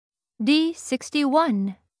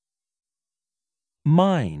D61.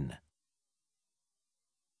 Mine.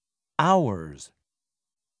 Ours.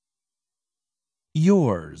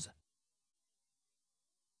 Yours.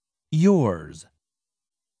 Yours.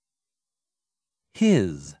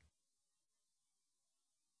 His.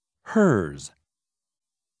 Hers.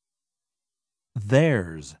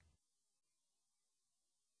 Theirs.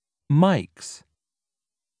 Mike's.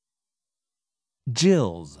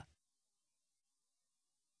 Jill's.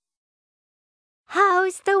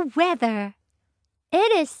 How's the weather?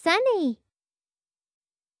 It is sunny.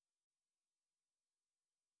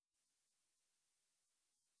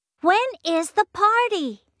 When is the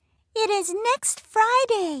party? It is next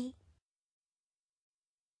Friday.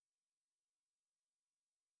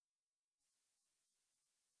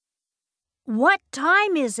 What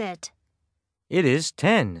time is it? It is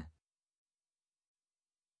 10.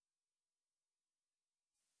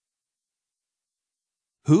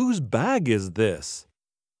 Whose bag is this?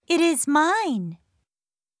 It is mine.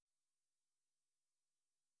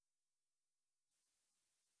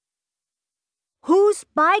 Whose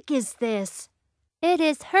bike is this? It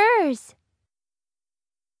is hers.